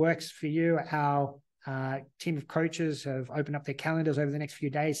 time that works for you. Our team of coaches have opened up their calendars over the next few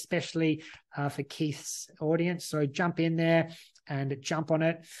days, especially for Keith's audience. So jump in there and jump on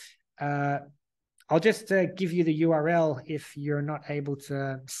it. I'll just give you the URL if you're not able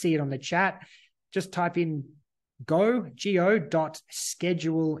to see it on the chat. Just type in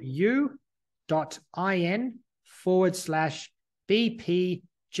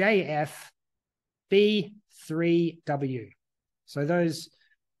So those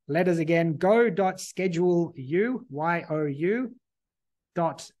letters again,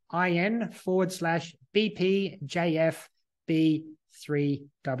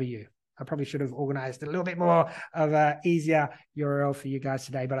 go.scheduleu.in/BPJFB3W. I probably should have organized a little bit more of an easier URL for you guys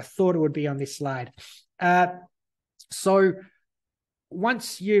today, but I thought it would be on this slide. So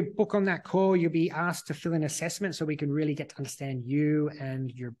once you book on that call, you'll be asked to fill in an assessment so we can really get to understand you and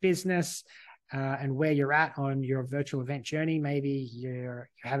your business and where you're at on your virtual event journey. Maybe you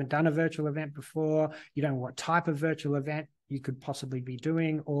haven't done a virtual event before, you don't know what type of virtual event you could possibly be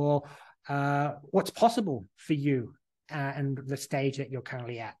doing, or what's possible for you and the stage that you're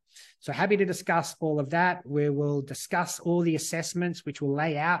currently at. So happy to discuss all of that. We will discuss all the assessments, which will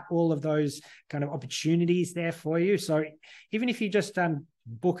lay out all of those kind of opportunities there for you. So even if you just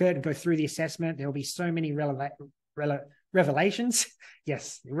book it and go through the assessment, there'll be so many revelations.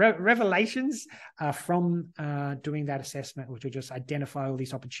 Yes, revelations from doing that assessment, which will just identify all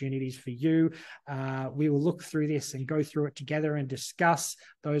these opportunities for you. We will look through this and go through it together and discuss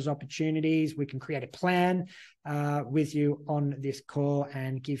those opportunities. We can create a plan with you on this call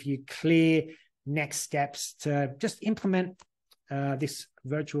and give you clear next steps to just implement this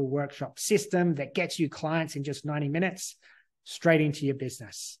virtual workshop system that gets you clients in just 90 minutes straight into your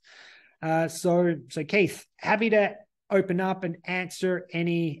business. So Keith, happy to open up and answer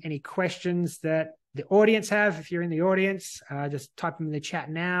any questions that the audience have. If you're in the audience, just type them in the chat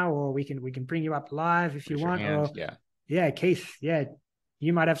now, or we can bring you up live if you want. Or, yeah, Keith, yeah,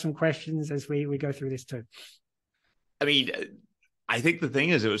 you might have some questions as we go through this too. I mean, I think the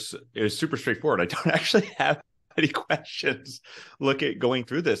thing is, it was super straightforward. I don't actually have any questions. Going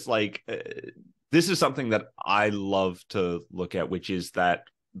through this, this is something that I love to look at, which is that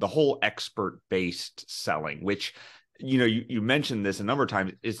the whole expert-based selling, which, you mentioned this a number of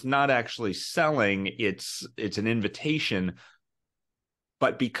times. It's not actually selling, it's an invitation.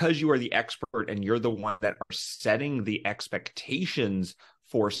 But because you are the expert and you're the one that are setting the expectations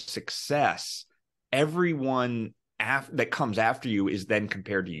for success, everyone that comes after you is then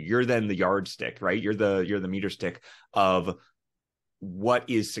compared to you. You're then the yardstick, right? You're the meter stick of what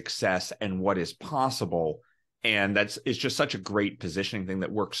is success and what is possible. And it's just such a great positioning thing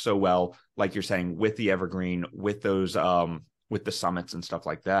that works so well, like you're saying, with the evergreen, with those with the summits and stuff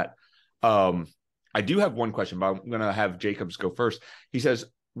like that. I do have one question, but I'm going to have Jacobs go first. He says,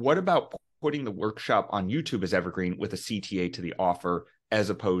 what about putting the workshop on YouTube as evergreen with a CTA to the offer, as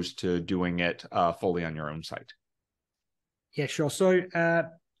opposed to doing it fully on your own site? Yeah, sure. So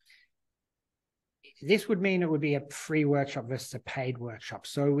this would mean it would be a free workshop versus a paid workshop.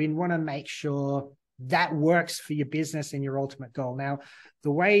 So we want to make sure that works for your business and your ultimate goal. Now,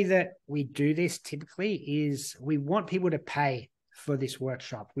 the way that we do this typically is we want people to pay for this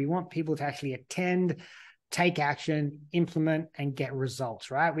workshop. We want people to actually attend, take action, implement, and get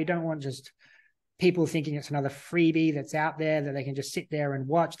results, right? We don't want just people thinking it's another freebie that's out there that they can just sit there and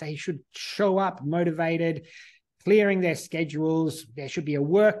watch. They should show up motivated, clearing their schedules. There should be a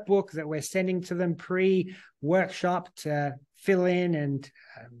workbook that we're sending to them pre-workshop to fill in and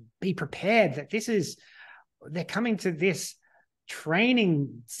be prepared that they're coming to this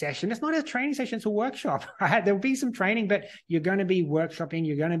training session. It's not a training session, it's a workshop, right? There'll be some training, but you're going to be workshopping,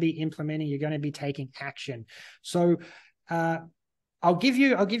 you're going to be implementing, you're going to be taking action. So I'll give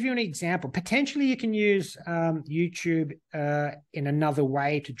you an example. Potentially you can use YouTube in another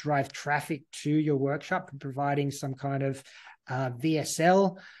way to drive traffic to your workshop, providing some kind of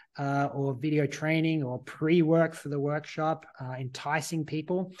VSL or video training or pre-work for the workshop, enticing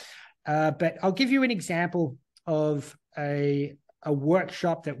people. But I'll give you an example of a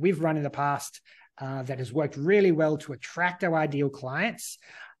workshop that we've run in the past that has worked really well to attract our ideal clients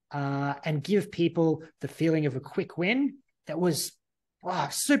and give people the feeling of a quick win that was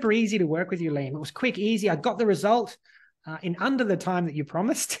super easy to work with you, Liam. It was quick, easy. I got the result in under the time that you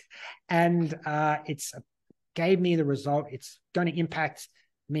promised, and it's gave me the result. It's going to impact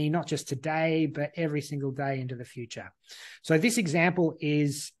me not just today, but every single day into the future. So this example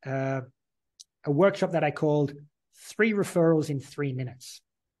is a workshop that I called 3 Referrals in 3 Minutes.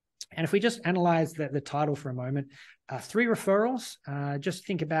 And if we just analyze the title for a moment, 3 referrals, just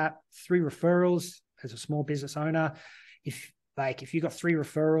think about 3 referrals as a small business owner. If you got 3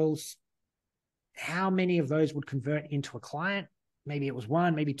 referrals, how many of those would convert into a client? Maybe it was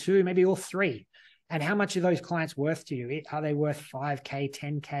 1, maybe 2, maybe all 3. And how much are those clients worth to you? Are they worth 5K,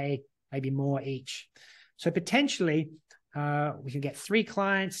 10K, maybe more each? So potentially we can get 3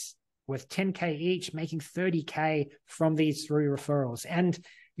 clients worth 10K each, making 30K from these 3 referrals. And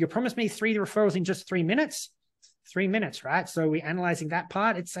you promised me 3 referrals in just 3 minutes. 3 minutes, right? So we're analyzing that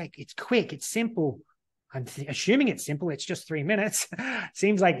part. It's like, it's quick, it's simple. I'm assuming it's simple. It's just 3 minutes.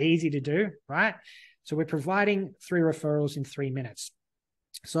 Seems like easy to do, right? So we're providing 3 referrals in 3 minutes.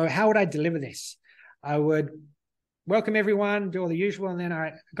 So how would I deliver this? I would welcome everyone, do all the usual, and then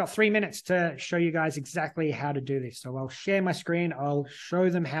I got 3 minutes to show you guys exactly how to do this. So I'll share my screen. I'll show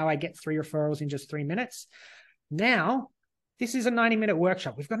them how I get 3 referrals in just 3 minutes. Now, this is a 90-minute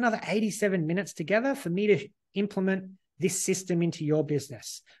workshop. We've got another 87 minutes together for me to implement this system into your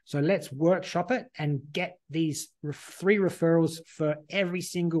business. So let's workshop it and get these 3 referrals for every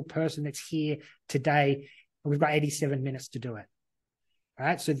single person that's here today. We've got 87 minutes to do it. All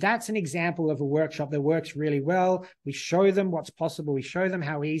right, so that's an example of a workshop that works really well. We show them what's possible. We show them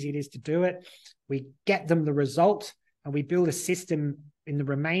how easy it is to do it. We get them the result, and we build a system in the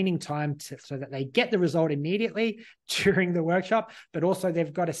remaining time so that they get the result immediately during the workshop, but also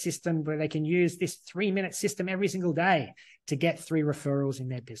they've got a system where they can use this 3-minute system every single day to get 3 referrals in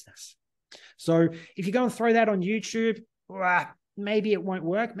their business. So if you go and throw that on YouTube, maybe it won't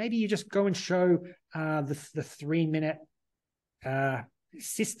work. Maybe you just go and show the 3-minute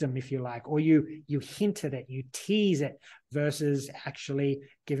system, if you like, or you hint at it, you tease it versus actually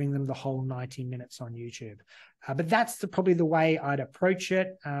giving them the whole 90 minutes on YouTube. But that's probably the way I'd approach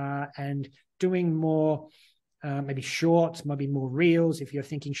it, and doing more maybe shorts, maybe more reels if you're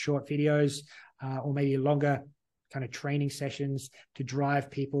thinking short videos, or maybe longer kind of training sessions to drive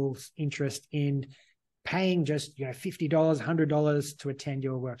people's interest in paying just $50, $100 to attend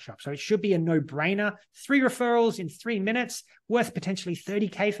your workshop. So it should be a no-brainer. 3 referrals in 3 minutes, worth potentially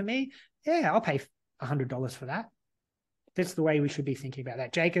 30K for me. Yeah, I'll pay $100 for that. That's the way we should be thinking about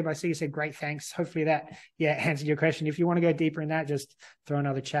that. Jacob, I see you said great, thanks. Hopefully that answered your question. If you want to go deeper in that, just throw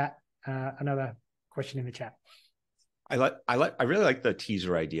another question in the chat. I really like the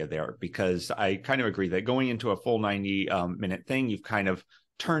teaser idea there, because I kind of agree that going into a full 90-minute thing, you've kind of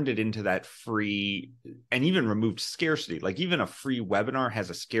turned it into that free, and even removed scarcity. Like even a free webinar has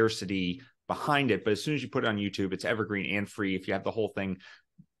a scarcity behind it, but as soon as you put it on YouTube, it's evergreen and free. If you have the whole thing,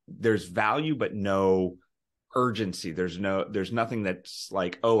 there's value, but no urgency. There's nothing that's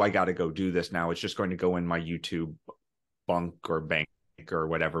like, oh, I got to go do this now. It's just going to go in my YouTube bunk or bank or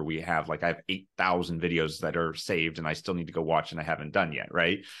whatever we have. Like I have 8,000 videos that are saved and I still need to go watch and I haven't done yet.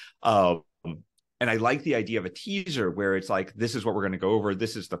 Right. And I like the idea of a teaser where it's like, this is what we're going to go over.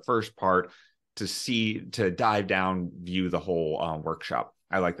 This is the first part to dive down, view the whole workshop.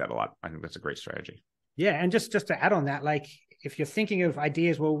 I like that a lot. I think that's a great strategy. Yeah. And just to add on that, like if you're thinking of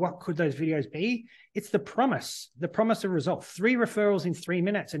ideas, well, what could those videos be? It's the promise of result. 3 referrals in 3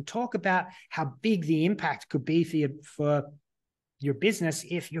 minutes, and talk about how big the impact could be for your business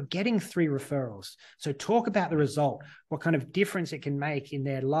if you're getting 3 referrals. So talk about the result, what kind of difference it can make in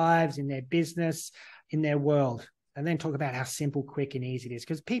their lives, in their business, in their world. And then talk about how simple, quick, and easy it is.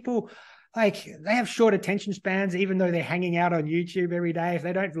 Because people, like, they have short attention spans, even though they're hanging out on YouTube every day. If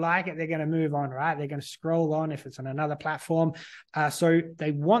they don't like it, they're going to move on, right? They're going to scroll on if it's on another platform. So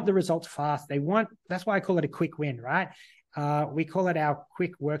they want the results fast. That's why I call it a quick win, right? We call it our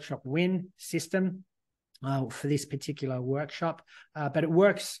quick workshop win system for this particular workshop. But it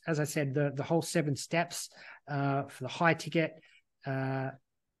works, as I said, the whole 7 steps for the high ticket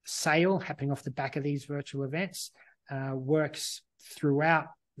sale happening off the back of these virtual events works throughout,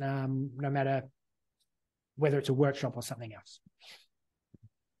 no matter whether it's a workshop or something else.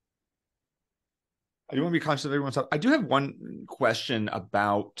 I do want to be conscious of everyone's stuff. I do have one question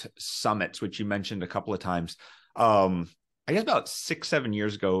about summits, which you mentioned a couple of times. I guess about 6-7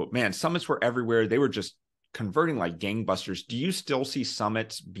 years ago, man, summits were everywhere. They were just converting like gangbusters. Do you still see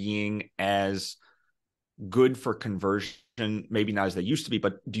summits being as good for conversion? Maybe not as they used to be,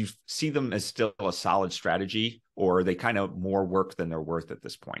 but do you see them as still a solid strategy, or are they kind of more work than they're worth at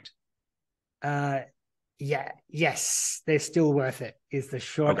this point? Yes, they're still worth it, is the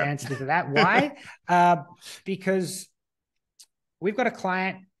short answer to that. Why? Because we've got a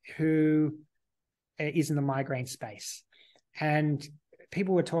client who is in the migraine space, and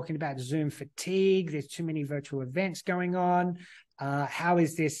people were talking about Zoom fatigue. There's too many virtual events going on. how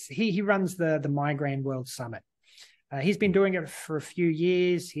is this? He runs the Migraine World Summit. He's been doing it for a few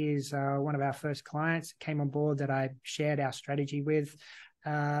years. He's one of our first clients, came on board that I shared our strategy with.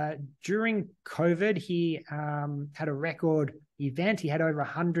 During COVID, he had a record event. He had over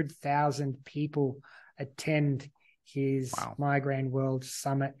 100,000 people attend his Migraine World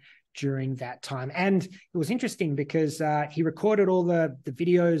Summit during that time. And it was interesting because he recorded all the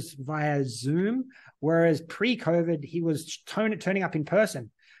videos via Zoom, whereas pre-COVID, he was turning up in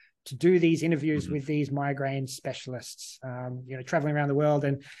person to do these interviews with these migraine specialists, traveling around the world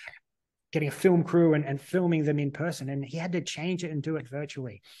and getting a film crew and filming them in person. And he had to change it and do it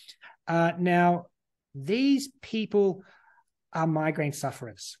virtually. Now, these people are migraine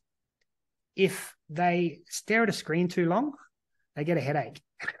sufferers. If they stare at a screen too long, they get a headache.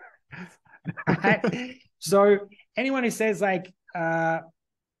 Right? So anyone who says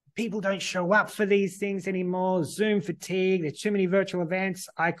people don't show up for these things anymore, Zoom fatigue, there's too many virtual events,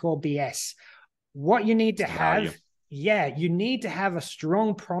 I call BS. What you need to have, you need to have a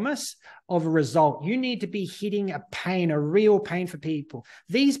strong promise of a result. You need to be hitting a pain, a real pain for people.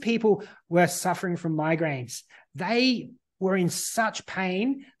 These people were suffering from migraines. They were in such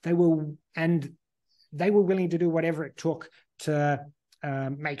pain, they were willing to do whatever it took to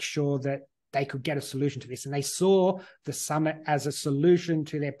make sure that they could get a solution to this. And they saw the summit as a solution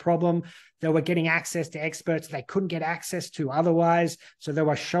to their problem. They were getting access to experts they couldn't get access to otherwise. So they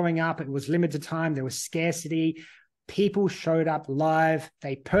were showing up. It was limited time. There was scarcity. People showed up live.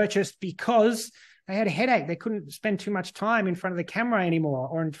 They purchased because they had a headache. They couldn't spend too much time in front of the camera anymore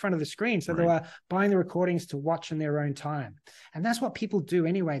or in front of the screen. So they were buying the recordings to watch in their own time. And that's what people do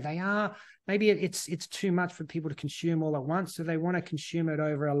anyway. Maybe it's too much for people to consume all at once. So they want to consume it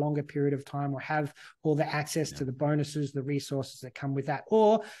over a longer period of time or have all the access to the bonuses, the resources that come with that.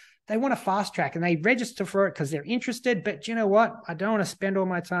 Or they want to fast track and they register for it because they're interested. But you know what? I don't want to spend all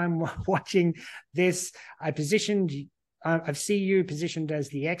my time watching this. I see you positioned as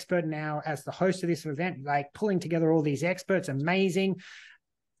the expert now, as the host of this event, like pulling together all these experts. Amazing.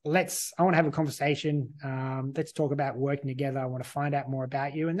 I want to have a conversation. Let's talk about working together. I want to find out more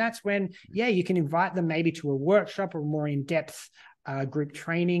about you. And that's when, you can invite them maybe to a workshop or more in-depth group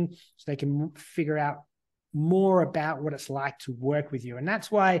training so they can figure out more about what it's like to work with you. And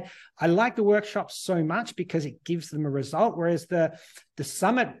that's why I like the workshop so much, because it gives them a result. Whereas the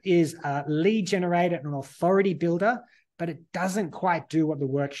summit is a lead generator and an authority builder, but it doesn't quite do what the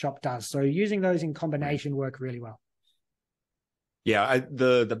workshop does. So using those in combination work really well. Yeah,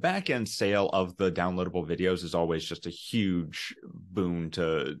 the back end sale of the downloadable videos is always just a huge boon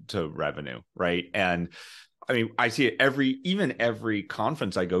to revenue, right? And I mean, I see it every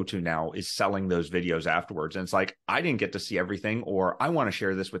conference I go to now is selling those videos afterwards. And it's like, I didn't get to see everything, or I want to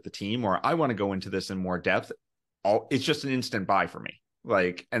share this with the team, or I want to go into this in more depth. It's just an instant buy for me.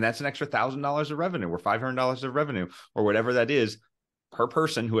 And that's an extra $1,000 of revenue or $500 of revenue or whatever that is per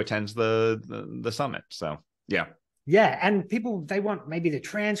person who attends the summit. So yeah. Yeah. And people, they want maybe the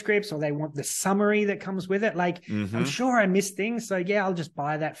transcripts or they want the summary that comes with it. I'm sure I missed things. So I'll just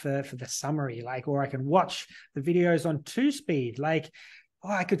buy that for the summary, or I can watch the videos on 2-speed.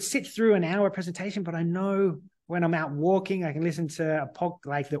 I could sit through an hour presentation, but I know when I'm out walking, I can listen to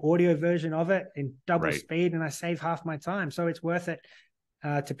the audio version of it in double speed, and I save half my time. So it's worth it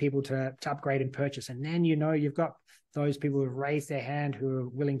to people to upgrade and purchase. And then, you've got those people who have raised their hand who are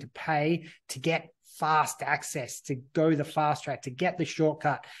willing to pay to get fast access, to go the fast track, to get the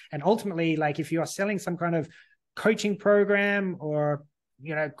shortcut. And ultimately, if you are selling some kind of coaching program or,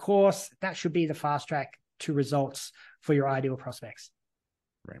 course, that should be the fast track to results for your ideal prospects.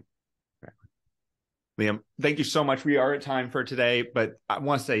 Right. Liam, thank you so much. We are at time for today, but I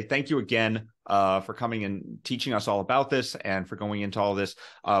want to say thank you again for coming and teaching us all about this and for going into all this.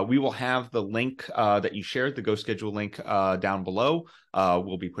 We will have the link that you shared, the Go Schedule link down below.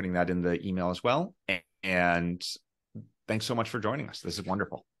 We'll be putting that in the email as well. And thanks so much for joining us. This is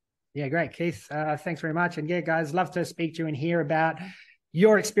wonderful. Yeah, great. Keith, thanks very much. And guys, love to speak to you and hear about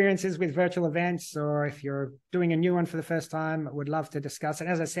your experiences with virtual events, or if you're doing a new one for the first time, would love to discuss it.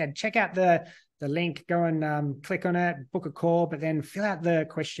 As I said, check out the link, go and click on it, book a call, but then fill out the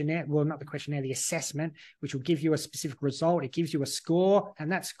questionnaire. Well, not the questionnaire, the assessment, which will give you a specific result. It gives you a score,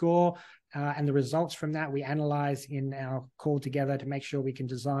 and that score and the results from that we analyze in our call together to make sure we can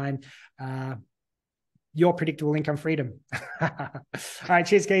design your predictable income freedom. All right.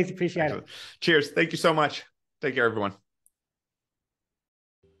 Cheers, Keith. Appreciate it. Cheers. Thank you so much. Take care, everyone.